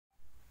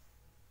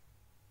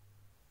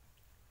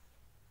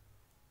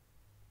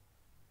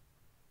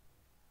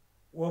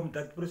ஓம்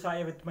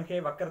தத்புருஷாய வித்மகே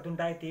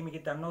வக்கரதுண்டாய தீமிகி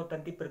தன்னோ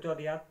தந்தி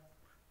பிரச்சோதயாத்.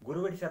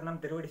 குருவடி சரணம்,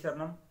 திருவடி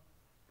சரணம்.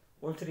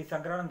 ஓம் ஸ்ரீ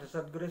சங்கரானந்த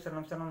சத்குரு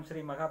சரணம் சரணம். ஸ்ரீ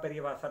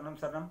மகாபெரியவா சரணம்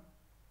சரணம்.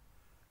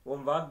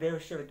 ஓம்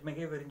வாக்தேவஸ்ய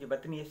வித்மகே விரிஞ்சி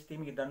பத்னியஸ்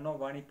தீமிகி தன்னோ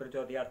வாணி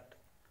பிரச்சோதயாத்.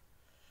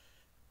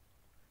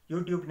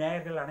 யூடியூப்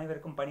நேயர்கள்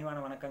அனைவருக்கும்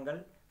பணிவான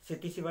வணக்கங்கள்.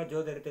 சித்தி சிவா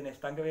ஜோதிடத்தின்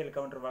தங்கவேல்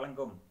கவுண்டர்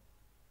வழங்கும்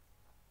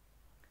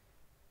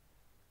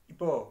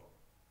இப்போ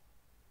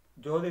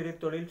ஜோதிட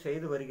தொழில்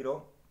செய்து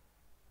வருகிறோம்.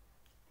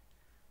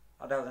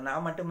 அதாவது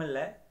நான் மட்டுமில்ல,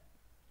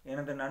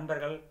 எனது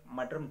நண்பர்கள்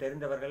மற்றும்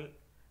தெரிந்தவர்கள்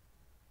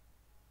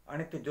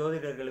அனைத்து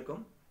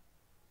ஜோதிடர்களுக்கும்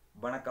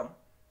வணக்கம்.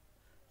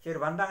 சரி,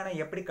 வந்தாங்கன்னா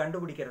எப்படி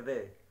கண்டுபிடிக்கிறது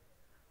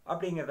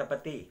அப்படிங்கிறத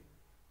பற்றி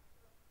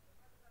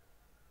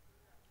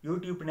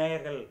யூடியூப்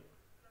நேயர்கள்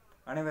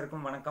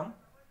அனைவருக்கும் வணக்கம்.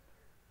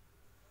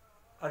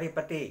 அதை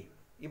பற்றி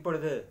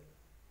இப்பொழுது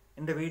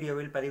இந்த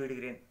வீடியோவில்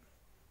பதிவிடுகிறேன்.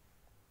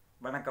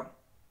 வணக்கம்.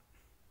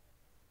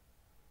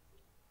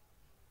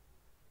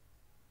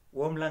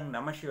 ஓம் லங்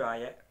நம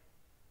சிவாய.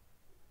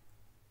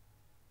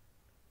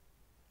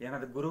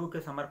 எனது குருவுக்கு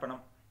சமர்ப்பணம்.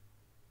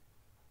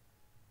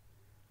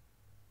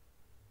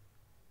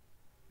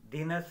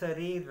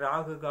 தினசரி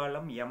ராகு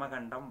காலம்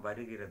யமகண்டம்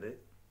வருகிறது.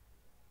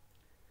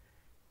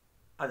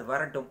 அது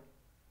வரட்டும்.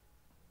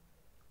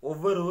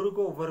 ஒவ்வொரு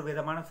ஊருக்கும் ஒவ்வொரு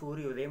விதமான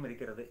சூரிய உதயம்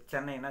இருக்கிறது.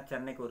 சென்னைனா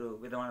சென்னைக்கு ஒரு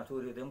விதமான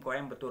சூரிய உதயம்,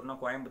 கோயம்புத்தூர்னா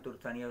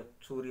கோயம்புத்தூர் தனியாக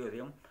சூரிய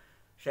உதயம்,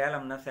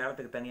 சேலம்னா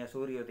சேலத்துக்கு தனியாக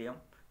சூரிய உதயம்,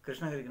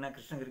 கிருஷ்ணகிரிக்குனா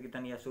கிருஷ்ணகிரிக்கு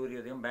தனியாக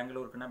சூரிய உதயம்,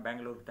 பெங்களூருக்குனா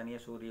பெங்களூருக்கு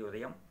தனியாக சூரிய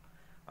உதயம்.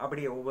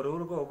 அப்படி ஒவ்வொரு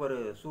ஊருக்கும் ஒவ்வொரு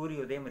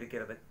சூரிய உதயம்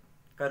இருக்கிறது.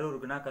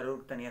 கரூருக்குனா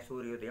கரூருக்கு தனியாக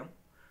சூரிய உதயம்,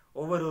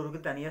 ஒவ்வொரு ஊருக்கு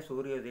தனியாக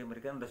சூரிய உதயம்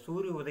இருக்குது. அந்த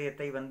சூரிய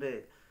உதயத்தை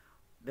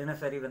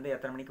தினசரி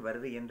எத்தனை மணிக்கு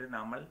வருது என்று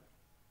நாமல்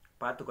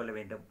பார்த்து கொள்ள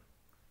வேண்டும்.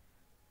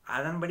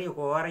 அதன்படி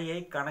ஓரையை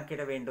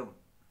கணக்கிட வேண்டும்.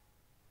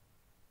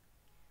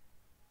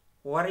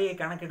 ஓரையை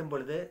கணக்கிடும்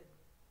பொழுது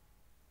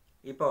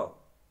இப்போ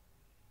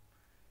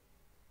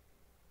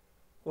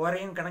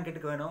ஓரையும்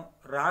கணக்கிட்டுக்கு வேணும்,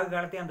 ராகு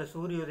காலத்தையும் அந்த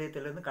சூரிய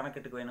உதயத்திலிருந்து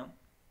கணக்கிட்டுக்கு வேணும்.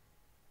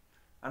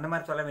 அந்த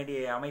மாதிரி சொல்ல வேண்டிய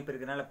அமைப்பு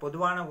இருக்கிறதுனால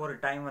பொதுவான ஒரு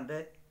டைம்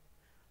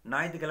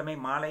ஞாயிற்றுக்கிழமை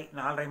மாலை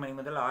 4:30 மணி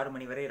முதல் 6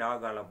 மணி வரை ராகு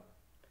காலம்,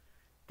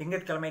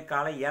 திங்கட்கிழமை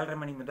காலை 7:30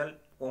 மணி முதல்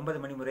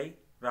 9 மணி வரை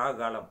ராகு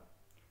காலம்,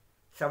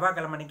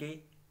 செவ்வாய்க்கிழமைக்கு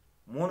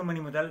 3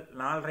 மணி முதல்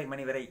 4:30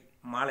 மணி வரை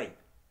மாலை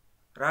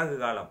ராகு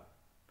காலம்,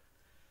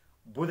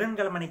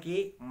 புதன்கிழமைக்கு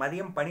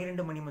மதியம்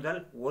 12 மணி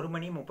முதல் 1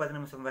 மணி 30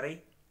 நிமிஷம் வரை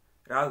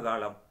ராகு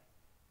காலம்.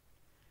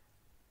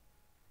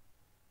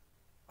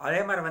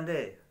 அதே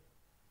மாதிரி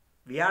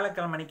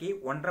வியாழக்கிழமைக்கு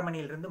 1:30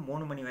 மணியிலிருந்து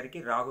 3 மணி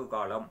வரைக்கும் ராகு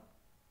காலம்.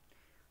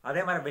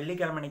 அதே மாதிரி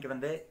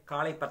வெள்ளிக்கிழமைக்கு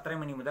காலை 10:30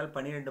 மணி முதல்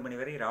 12 மணி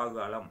வரை ராகு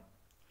காலம்.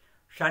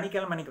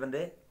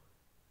 சனிக்கிழமைக்கு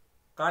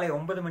காலை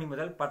 9 மணி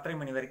முதல் 10:30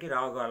 மணி வரைக்கும்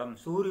ராகு காலம்.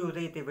 சூரிய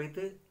உதயத்தை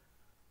வைத்து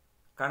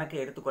கணக்கு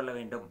எடுத்துக்கொள்ள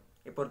வேண்டும்.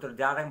 இப்போ ஒருத்தர்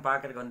ஜாதகம்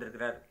பார்க்கறதுக்கு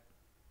வந்திருக்கிறார்.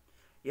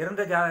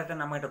 இறந்த ஜாதகத்தை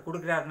நம்மகிட்ட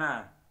கொடுக்குறாருன்னா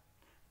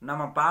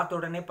நம்ம பார்த்த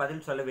உடனே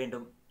பதில் சொல்ல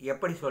வேண்டும்.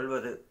 எப்படி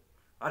சொல்வது,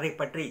 அதை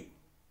பற்றி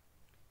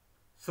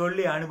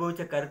சொல்லி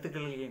அனுபவித்த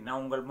கருத்துக்களை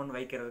நான் உங்கள் முன்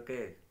வைக்கிறதுக்கு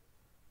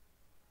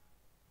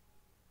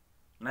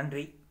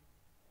நன்றி.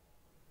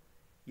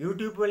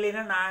 யூடியூப்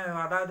வழினா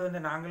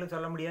நாங்களும்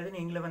சொல்ல முடியாது,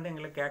 நீங்களும்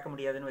எங்களை கேட்க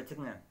முடியாதுன்னு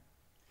வச்சுக்கோங்க.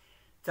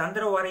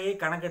 சந்திர ஓரையை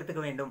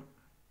கணக்கெடுத்துக்க வேண்டும்.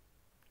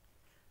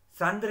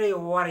 சந்திர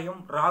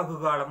ஓரையும் ராகு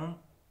காலமும்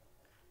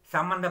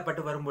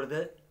சம்பந்தப்பட்டு வரும்பொழுது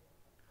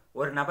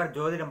ஒரு நபர்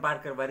ஜோதிடம்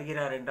பார்க்க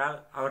வருகிறார் என்றால்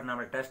அவர்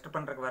நம்மளை டெஸ்ட்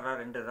பண்ணுறதுக்கு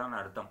வர்றார் என்று தான்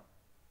அர்த்தம்.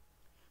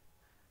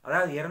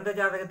 அதாவது இறந்த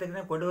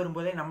ஜாதகத்துக்குன்னு கொண்டு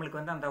வரும்போதே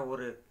நம்மளுக்கு அந்த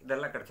ஒரு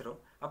இதெல்லாம் கிடச்சிடும்.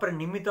 அப்புறம்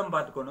நிமித்தம்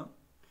பார்த்துக்கணும்.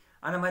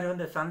 அந்த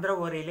மாதிரி சந்திர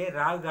ஓரையிலே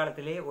ராகு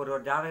காலத்திலே ஒரு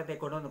ஜாதகத்தை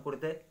கொண்டு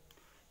கொடுத்து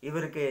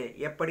இவருக்கு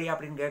எப்படி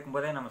அப்படின்னு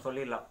கேட்கும்போதே நம்ம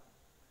சொல்லிடலாம்,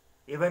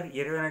 இவர்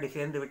இறைவனடி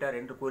சேர்ந்து விட்டார்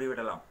என்று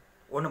கூறிவிடலாம்.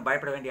 ஒன்றும்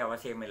பயப்பட வேண்டிய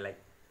அவசியம் இல்லை.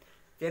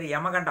 சரி,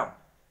 யமகண்டம்.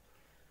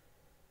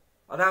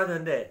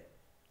 அதாவது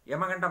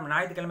யமகண்டம்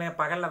ஞாயிற்றுக்கிழமை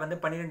பகலில்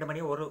 12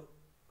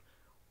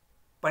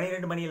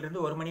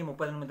 மணியிலிருந்து 1 மணி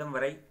 30 நிமிடம்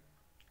வரை,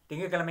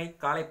 திங்கட்கிழமை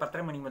காலை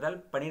 10:30 மணி முதல்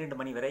 12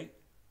 மணி வரை,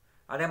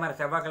 அதே மாதிரி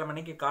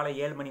செவ்வாய்க்கிழமைக்கு காலை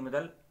 7 மணி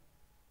முதல்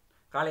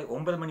காலை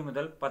 9 மணி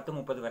முதல்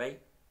 10:30 வரை,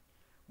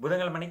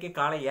 புதன்கிழமைக்கு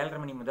காலை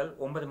 7:30 மணி முதல்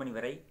 9 மணி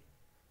வரை,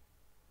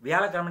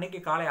 வியாழக்கிழமைக்கு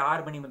காலை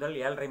 6 மணி முதல்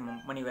 7:30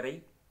 மணி வரை,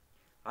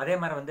 அதே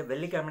மாதிரி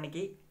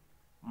வெள்ளிக்கிழமைக்கு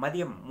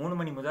மதியம் 3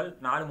 மணி முதல்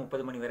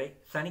 4:30 மணி வரை,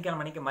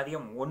 சனிக்கிழமைக்கு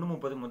மதியம்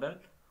 1:30 முதல்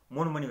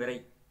 3 மணி வரை.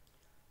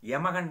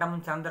 யமகண்டம்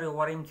சந்திர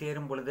ஓரையும்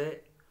சேரும் பொழுது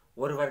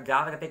ஒருவர்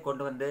ஜாதகத்தை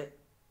கொண்டு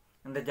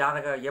இந்த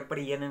ஜாதகம்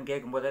எப்படி என்னன்னு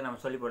கேட்கும்போதே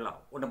நம்ம சொல்லி போடலாம்.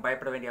 ஒன்றும்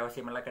பயப்பட வேண்டிய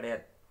அவசியமெல்லாம்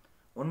கிடையாது.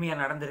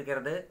 உண்மையாக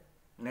நடந்திருக்கிறது,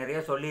 நிறைய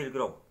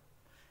சொல்லியிருக்கிறோம்.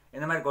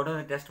 இந்த மாதிரி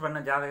கொண்டு டெஸ்ட்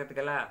பண்ண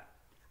ஜாதகத்துக்கெல்லாம்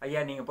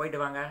ஐயா நீங்கள்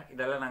போயிட்டு வாங்க,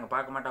 இதெல்லாம் நாங்கள்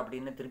பார்க்க மாட்டோம்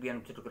அப்படின்னு திருப்பி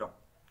அனுப்பிச்சிட்ருக்குறோம்.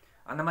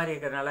 அந்த மாதிரி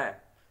இருக்கிறதுனால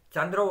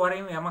சந்திர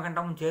ஓரையும்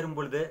யமகண்டமும் சேரும்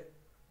பொழுது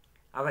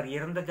அவர்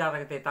இறந்த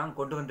ஜாதகத்தை தான்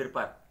கொண்டு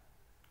வந்திருப்பார்.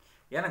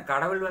 ஏன்னா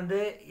கடவுள்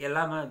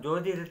எல்லாமே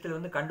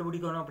ஜோதிடத்தில்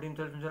கண்டுபிடிக்கணும் அப்படின்னு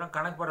சொன்னால்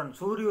கணக்கு போடணும்.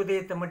 சூரிய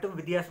உதயத்தை மட்டும்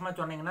வித்தியாசமாக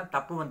சொன்னீங்கன்னா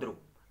தப்பு வந்துடும்.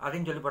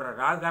 அதையும் சொல்லி போடுறார்.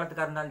 ராகு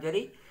காலத்துக்காக இருந்தாலும்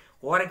சரி,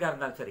 ஓரைக்காக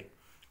இருந்தாலும் சரி,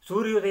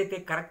 சூரிய உதயத்தை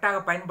கரெக்டாக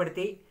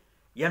பயன்படுத்தி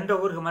எந்த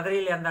ஊருக்கு,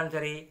 மதுரையில் இருந்தாலும்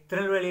சரி,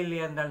 திருநெல்வேலியில்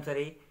இருந்தாலும்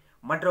சரி,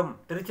 மற்றும்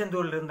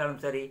திருச்செந்தூரில்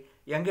இருந்தாலும் சரி,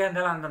 எங்கே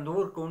இருந்தாலும் அந்தந்த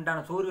ஊருக்கு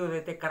உண்டான சூரிய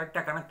உதயத்தை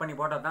கரெக்டாக கணக்கு பண்ணி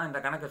போட்டால் தான் இந்த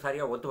கணக்கு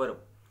சரியாக ஒத்து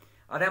வரும்.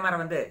 அதே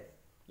மாதிரி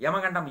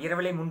யமகண்டம்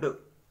இரவிலே உண்டு.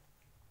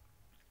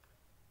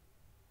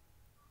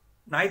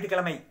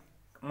 ஞாயிற்றுக்கிழமை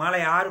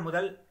மாலை 6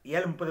 முதல்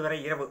 7:30 வரை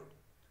இரவு.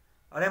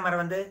 அதே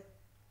மாதிரி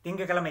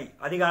திங்கக்கிழமை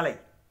அதிகாலை,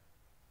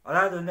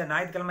 அதாவது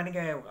ஞாயிற்றுக்கிழமை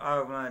அன்னைக்கு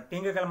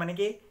திங்கக்கிழமை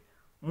அன்னைக்கு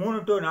 3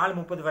 to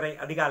 4:30 வரை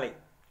அதிகாலை.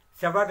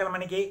 செவ்வாய்க்கிழமை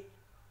அன்னைக்கு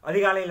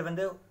அதிகாலையில்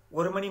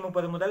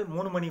 1:30 முதல்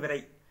 3 மணி வரை.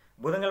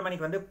 புதன்கிழமை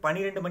அன்னைக்கு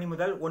 12 மணி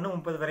முதல்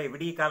 1:30 வரை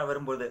விடிய காலம்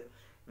வரும்போது.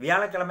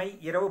 வியாழக்கிழமை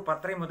இரவு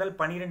 10:30 முதல்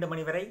 12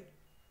 மணி வரை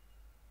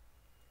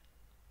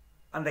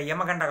அந்த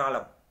யமகண்ட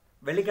காலம்.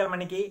 வெள்ளிக்கிழமை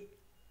அன்னைக்கு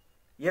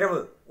இரவு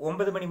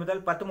 9 மணி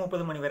முதல்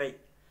 10:30 மணி வரை.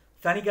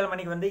 சனிக்கிழமை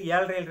அன்னைக்கு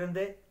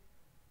 7:30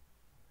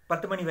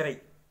 10 மணி வரை.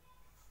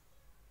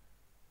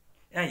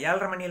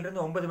 7:30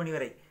 மணியிலிருந்து 9 மணி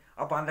வரை.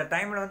 அப்போ அந்த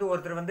டைமில்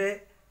ஒருத்தர்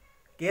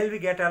கேள்வி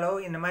கேட்டாலோ,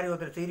 இந்த மாதிரி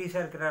ஒருத்தர்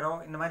சீரியஸாக இருக்கிறாரோ,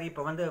 இந்த மாதிரி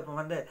இப்போ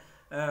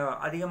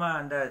அதிகமாக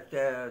அந்த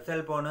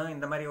செல்ஃபோனு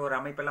இந்த மாதிரி ஒரு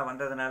அமைப்பெல்லாம்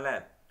வந்ததுனால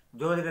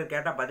ஜோதிடர்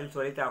கேட்டால் பதில்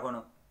சொல்லிட்டு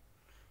ஆகணும்.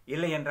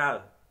 இல்லை என்றால்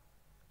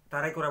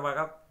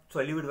தரைக்குறைவாக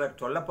சொல்லிவிடுவார்.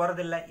 சொல்ல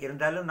போகிறதில்லை,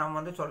 இருந்தாலும்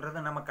நம்ம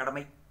சொல்கிறது நம்ம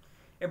கடமை.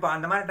 இப்போ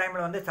அந்த மாதிரி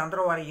டைமில்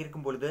சந்திரவாரி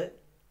இருக்கும் பொழுது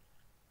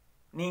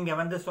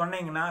நீங்கள்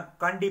சொன்னீங்கன்னா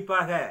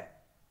கண்டிப்பாக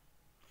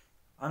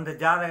அந்த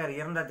ஜாதகர்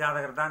இறந்த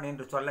ஜாதகர் தான்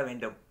என்று சொல்ல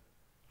வேண்டும்.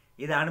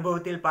 இது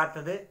அனுபவத்தில்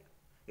பார்த்தது.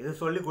 இது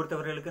சொல்லி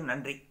கொடுத்தவர்களுக்கு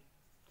நன்றி.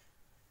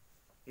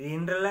 இது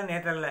இன்றல்ல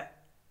நேற்றல்ல,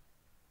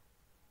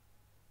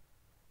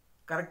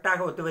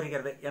 கரெக்டாக ஒத்து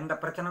வருகிறது. எந்த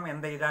பிரச்சனை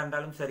எந்த இதாக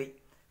இருந்தாலும் சரி.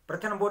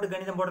 பிரச்சனை போட்டு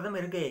கணிதம் போடுறதும்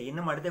இருக்கு.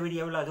 இன்னும் அடுத்த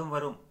வீடியோவில் அதுவும்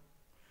வரும்.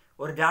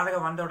 ஒரு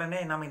ஜாதகம் வந்த உடனே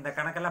நம்ம இந்த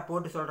கணக்கெல்லாம்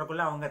போட்டு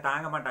சொல்றதுக்குள்ள அவங்க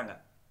தாங்க மாட்டாங்க.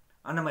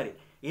 அந்த மாதிரி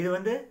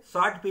இது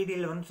ஷார்ட்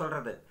பீரியடில்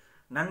சொல்றது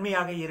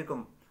நன்மையாக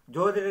இருக்கும்.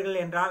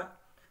 ஜோதிடர்கள் என்றால்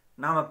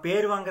நாம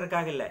பேர்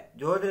வாங்கறதுக்காக இல்லை,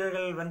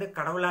 ஜோதிடர்கள்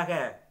கடவுளாக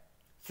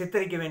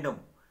சித்தரிக்க வேண்டும்.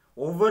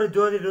 ஒவ்வொரு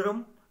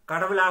ஜோதிடரும்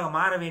கடவுளாக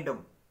மாற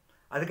வேண்டும்.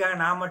 அதுக்காக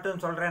நான்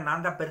மட்டும் சொல்றேன்,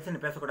 நான் தான்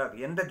பெருசுன்னு பேசக்கூடாது.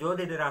 எந்த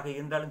ஜோதிடராக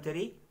இருந்தாலும்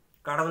சரி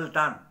கடவுள்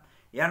தான்.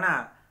 ஏன்னா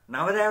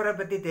நவதேவரை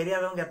பற்றி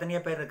தெரியாதவங்க எத்தனையோ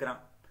பேர் இருக்கிறான்.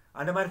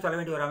 அந்த மாதிரி சொல்ல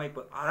வேண்டிய ஒரு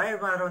அமைப்பு. அதே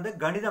மாதிரி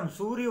கணிதம்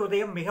சூரிய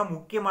உதயம் மிக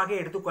முக்கியமாக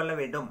எடுத்துக்கொள்ள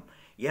வேண்டும்.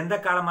 எந்த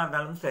காலமாக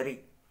இருந்தாலும் சரி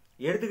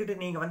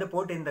எடுத்துக்கிட்டு நீங்கள்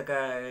போட்டு இந்த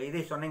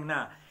இதை சொன்னீங்கன்னா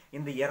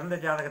இந்த இறந்த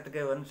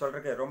ஜாதகத்துக்கு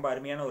சொல்றதுக்கு ரொம்ப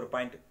அருமையான ஒரு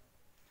பாயிண்ட்.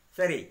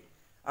 சரி,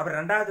 அப்புறம்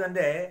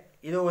ரெண்டாவது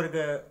இது ஒரு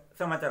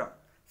சமாச்சாரம்.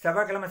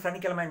 செவ்வாய்க்கிழமை,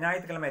 சனிக்கிழமை,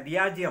 ஞாயிற்றுக்கிழமை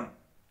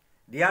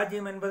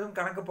தியாஜியம் என்பதும்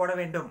கணக்கு போட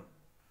வேண்டும்.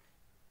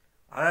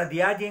 அதாவது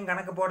தியாஜியம்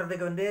கணக்கு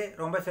போடுறதுக்கு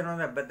ரொம்ப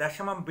சிறந்த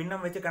தசமம்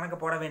பின்னம் வச்சு கணக்கு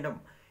போட வேண்டும்.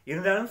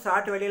 இருந்தாலும்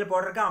சாட்டு வெளியில்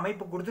போடுறதுக்கு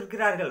அமைப்பு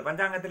கொடுத்திருக்கிறார்கள்,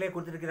 பஞ்சாங்கத்திலே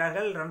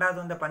கொடுத்திருக்கிறார்கள்.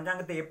 ரெண்டாவது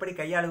பஞ்சாங்கத்தை எப்படி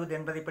கையாளுவது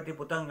என்பதை பற்றி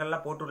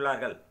புத்தகங்கள்லாம்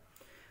போட்டுள்ளார்கள்.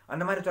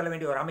 அந்த மாதிரி சொல்ல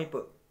வேண்டிய ஒரு அமைப்பு.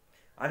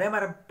 அதே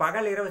மாதிரி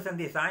பகல் இரவு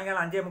சந்தி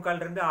சாயங்காலம்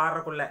 5:45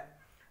 6:00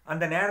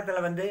 அந்த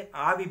நேரத்தில்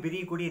ஆவி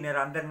பிரியக்கூடிய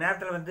நேரம். அந்த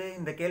நேரத்தில்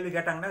இந்த கேள்வி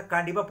கேட்டாங்கன்னா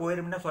கண்டிப்பாக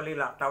போயிரும்னா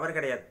சொல்லிடலாம், தவறு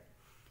கிடையாது.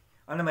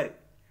 அந்த மாதிரி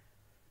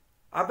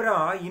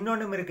அப்புறம்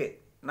இன்னொன்றும் இருக்கு.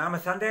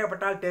 நாம்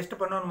சந்தேகப்பட்டால் டெஸ்ட்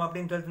பண்ணணும்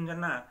அப்படின்னு சொல்லிட்டு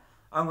சொன்னால்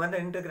அவங்க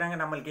நின்றுக்கிறாங்க,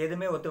 நம்மளுக்கு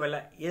எதுவுமே ஒத்து வரல.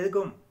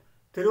 எதுக்கும்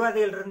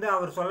திருவாதியிலிருந்து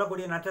அவர்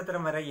சொல்லக்கூடிய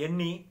நட்சத்திரம் வரை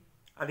எண்ணி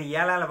அது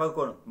 7ஆல்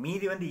வகுக்கணும்.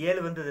 மீதி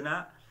 7 வந்ததுன்னா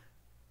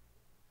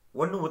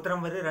 1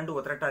 உத்திரம் வரும், 2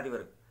 உத்திரட்டாதி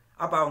வரும்.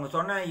 அப்போ அவங்க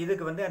சொன்ன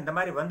இதுக்கு அந்த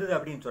மாதிரி வந்தது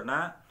அப்படின்னு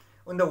சொன்னால்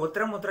இந்த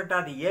உத்திரம்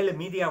உத்திரட்டாதி 7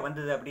 மீதியாக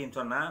வந்தது அப்படின்னு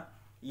சொன்னால்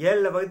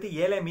 7 வகுத்து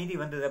 7 மீதி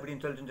வந்தது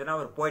அப்படின்னு சொல்லிட்டு சொன்னால்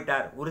அவர்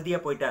போயிட்டார்,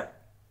 உறுதியாக போயிட்டார்.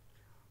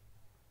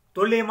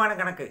 துல்லியமான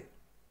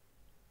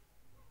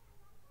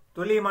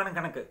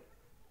கணக்கு.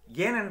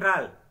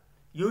 ஏனென்றால்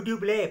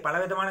யூடியூப்லே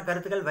பலவிதமான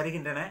கருத்துக்கள்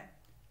வருகின்றன.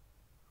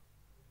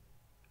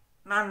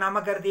 நான் நம்ம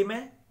கருத்தையுமே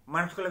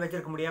மனசுக்குள்ளே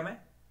வச்சிருக்க முடியாமல்,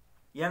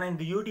 ஏன்னா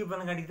இந்த யூடியூப்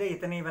கண்டித்து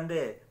இத்தனை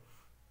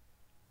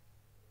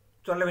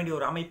சொல்ல வேண்டிய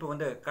ஒரு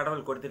அமைப்பு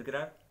கடவுள்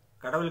கொடுத்திருக்கிறார்.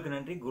 கடவுளுக்கு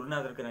நன்றி,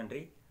 குருநாதருக்கு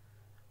நன்றி.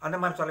 அந்த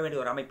மாதிரி சொல்ல வேண்டிய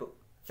ஒரு அமைப்பு.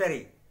 சரி,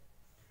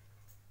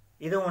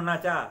 இதுவும்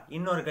ஒன்னாச்சா.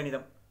 இன்னொரு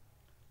கணிதம்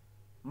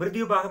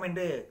மிருத்யு பாகம்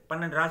என்று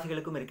 12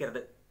 ராசிகளுக்கும்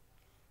இருக்கிறது.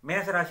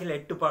 மேச ராசியில்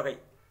 8 பாகை,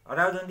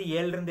 அதாவது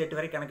 7லிருந்து 8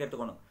 வரை கணக்கு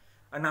எடுத்துக்கணும்.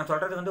 நான்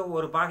சொல்றது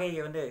ஒரு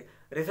பாகையை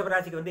ரிஷப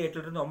ராசிக்கு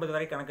 8லிருந்து 9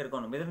 வரை கணக்கு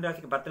எடுக்கணும். மிதுன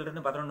ராசிக்கு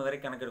 10லிருந்து 11 வரை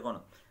கணக்கு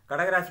எடுக்கணும்.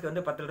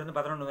 கடகராசிக்கு 10லிருந்து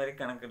 11 வரை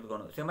கணக்கு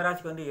எடுத்துக்கணும்.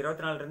 சிம்மராசிக்கு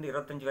 24லிருந்து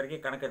 25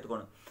 வரைக்கும் கணக்கு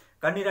எடுத்துக்கணும்.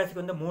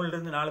 கன்னிராசிக்கு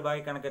 3லிருந்து 4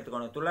 பாகை கணக்கு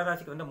எடுத்துக்கணும்.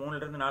 துளாராசிக்கு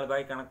 3லிருந்து 4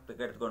 பாகை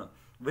கணக்கு எடுத்துக்கணும்.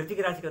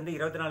 விருச்சிக ராசிக்கு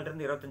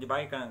 24லிருந்து 25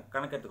 பாகை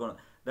கணக்கு எடுத்துக்கணும்.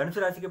 தனுசு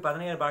ராசிக்கு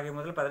 17 பாகை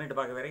முதல் 18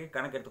 பாகை வரைக்கும்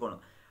கணக்கு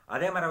எடுத்துக்கணும்.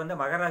 அதே மாதிரி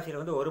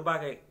மகராசியில்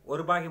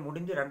ஒரு பாகை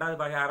முடிஞ்சு 2வது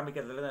பாகை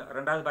ஆரம்பிக்கிறதுல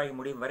 2வது பாகை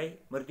முடியும் வரை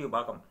மிருத்யு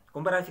பாகம்.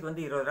 கும்பராசிக்கு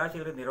 20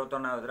 ராசியிலிருந்து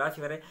 21வது ராசி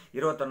வரை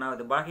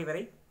 21வது பாகை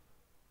வரை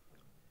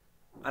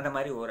அந்த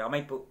மாதிரி ஒரு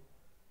அமைப்பு.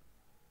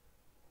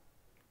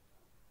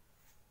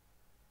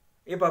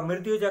 இப்ப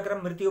மிருத்யு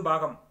சக்கரம், மிருத்யு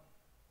பாகம்.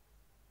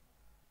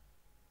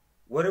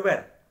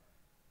 ஒருவர்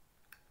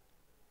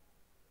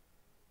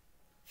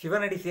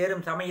சிவனடி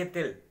சேரும்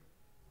சமயத்தில்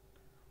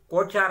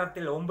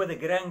கோச்சாரத்தில் 9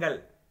 கிரகங்கள்,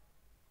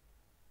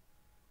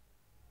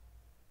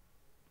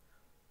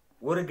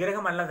 ஒரு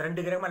கிரகம் அல்லது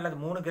 2 கிரகம் அல்லது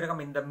 3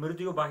 கிரகம் இந்த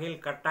மிருத்யு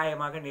பாகையில்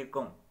கட்டாயமாக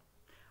நிற்கும்.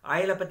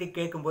 ஆயுளை பற்றி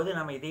கேட்கும்போது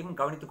நம்ம இதையும்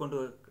கவனித்துக்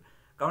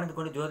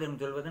கொண்டு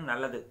ஜோதிடம் சொல்வது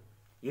நல்லது.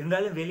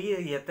 இருந்தாலும் வெளியே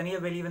எத்தனையோ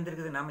வெளியே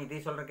வந்திருக்குது. நாம் இதே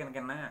சொல்கிறக்கு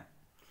எனக்கு என்ன,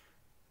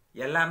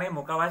 எல்லாமே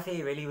முக்கால்வாசி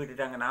வெளியே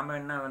விட்டுட்டாங்க. நாம்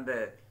என்ன வந்து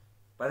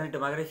 18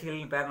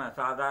 மகரிஷிகளின் பேர் நான்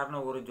சாதாரண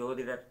ஒரு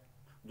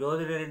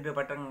ஜோதிடர் என்று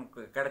பட்டம்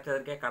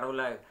கிடைச்சதற்கே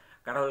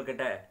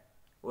கடவுள்கிட்ட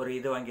ஒரு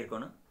இது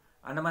வாங்கியிருக்கணும்.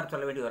 அந்த மாதிரி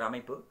சொல்ல வேண்டிய ஒரு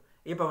அமைப்பு.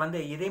 இப்போ வந்து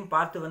இதையும்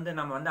பார்த்து வந்து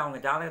நம்ம வந்து அவங்க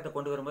ஜாதகத்தை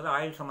கொண்டு வரும்போது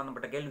ஆயுள்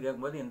சம்மந்தப்பட்ட கேள்வி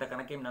கேட்கும்போது இந்த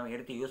கணக்கையும் நம்ம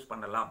எடுத்து யூஸ்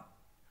பண்ணலாம்,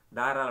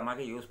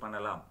 தாராளமாக யூஸ்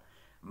பண்ணலாம்.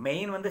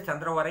 மெயின் வந்து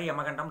சந்திரவரை,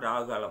 யமகண்டம்,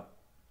 ராகுகாலம்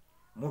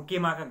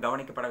முக்கியமாக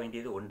கவனிக்கப்பட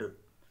வேண்டியது ஒன்று.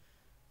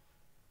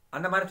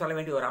 அந்த மாதிரி சொல்ல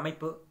வேண்டிய ஒரு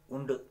அமைப்பு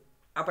உண்டு.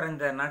 அப்புறம்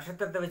இந்த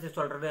நட்சத்திரத்தை வச்சு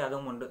சொல்கிறது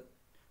அதுவும் உண்டு.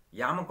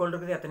 யாமக்கோள்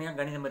இருக்குது, எத்தனையோ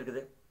கணிதம்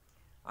இருக்குது.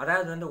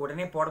 அதாவது வந்து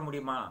உடனே போட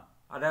முடியுமா,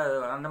 அதாவது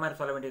அந்த மாதிரி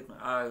சொல்ல வேண்டிய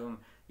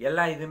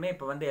எல்லா இதுவுமே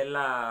இப்போ வந்து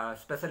எல்லா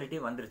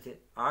ஸ்பெஷாலிட்டியும் வந்துருச்சு.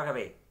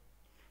 ஆகவே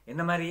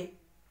இந்த மாதிரி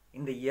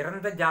இந்த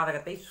இறந்த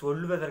ஜாதகத்தை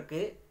சொல்வதற்கு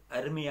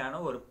அருமையான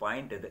ஒரு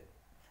பாயிண்ட் இது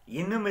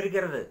இன்னும்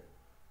இருக்கிறது,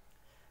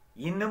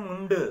 இன்னும்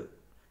உண்டு.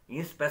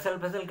 ஸ்பெஷல்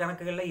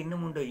கணக்குகளில்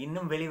இன்னும் உண்டு,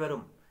 இன்னும்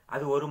வெளிவரும்.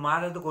 அது ஒரு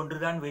மாதத்துக்கு ஒன்று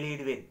தான்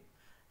வெளியிடுவேன்.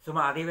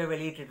 சும்மா அதைவே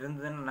வெளியிட்டு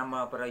இருந்ததுன்னு நம்ம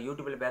அப்புறம்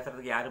யூடியூப்பில்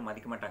பேசுகிறதுக்கு யாரும்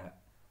மதிக்க மாட்டாங்க.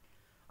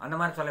 அந்த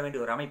மாதிரி சொல்ல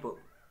வேண்டிய ஒரு அமைப்பு.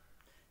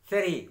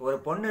 சரி, ஒரு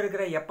பொண்ணு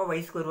இருக்கிற எப்போ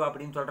வயசுக்கு வருவா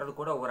அப்படின்னு சொல்கிறது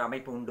கூட ஒரு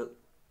அமைப்பு உண்டு.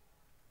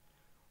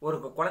 ஒரு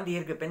குழந்தை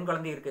இருக்குது, பெண்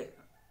குழந்தை இருக்குது.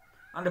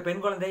 அந்த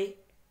பெண் குழந்தை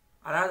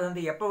அதாவது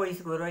வந்து எப்போ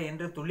வயசுக்கு வருவா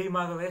என்று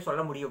துல்லியமாகவே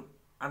சொல்ல முடியும்.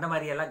 அந்த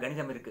மாதிரி எல்லாம்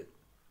கணிதம் இருக்குது.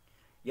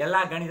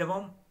 எல்லா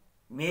கணிதமும்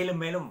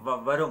மேலும் மேலும்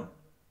வரும்.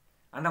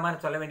 அந்த மாதிரி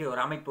சொல்ல வேண்டிய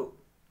ஒரு அமைப்பு.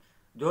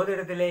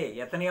 ஜோதிடத்திலே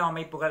எத்தனையோ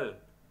அமைப்புகள்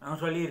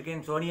நான்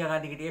சொல்லியிருக்கேன். சோனியா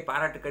காந்திக்கிட்டேயே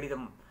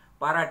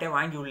பாராட்டே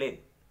வாங்கியுள்ளேன்.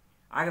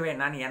 ஆகவே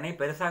நான் என்னை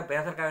பெருசாக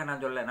பேசுறதுக்காக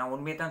நான் சொல்ல, நான்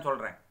உண்மையை தான்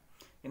சொல்கிறேன்.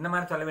 இந்த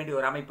மாதிரி சொல்ல வேண்டிய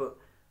ஒரு அமைப்பு.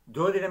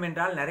 ஜோதிடம்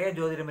என்றால் நிறைய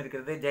ஜோதிடம்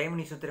இருக்கிறது.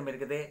 ஜெயமணி சூத்திரம்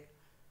இருக்குது,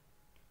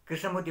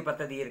 கிருஷ்ணமூர்த்தி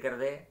பத்ததி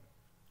இருக்கிறது,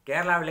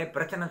 கேரளாவிலே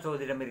பிரச்சனை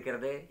ஜோதிடம்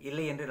இருக்கிறது.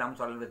 இல்லை என்று நாம்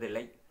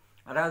சொல்வதில்லை.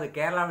 அதாவது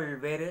கேரளாவில்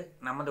வேறு,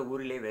 நமது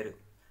ஊரிலே வேறு.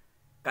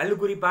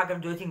 கல்லுக்குறி பார்க்குற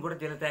ஜோசியம் கூட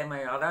சில டைம்,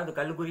 அதாவது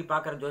கல்லுக்குறி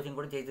பார்க்குற ஜோசியம்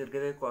கூட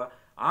செய்திருக்குது.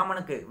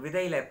 ஆமனுக்கு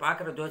விதையில்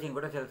பார்க்குற ஜோசியம்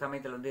கூட சில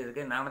சமயத்தில் வந்து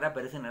இருக்குது. நாம தான்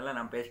பெருசு நல்லா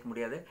நாம் பேசிக்க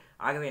முடியாது.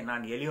 ஆகவே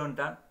நான் எளியோன்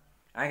தான்.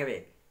 ஆகவே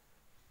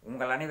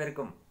உங்கள்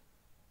அனைவருக்கும்,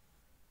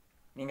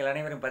 நீங்கள்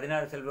அனைவரும்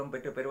 16 செல்வம்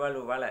பெற்று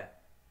பெருவாழ்வு வாழ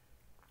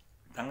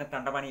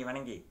தண்டபாணியை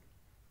வணங்கி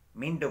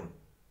மீண்டும்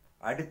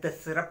அடுத்த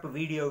சிறப்பு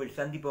வீடியோவில்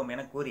சந்திப்போம்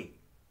என கூறி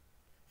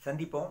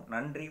சந்திப்போம்.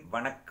 நன்றி,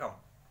 வணக்கம்.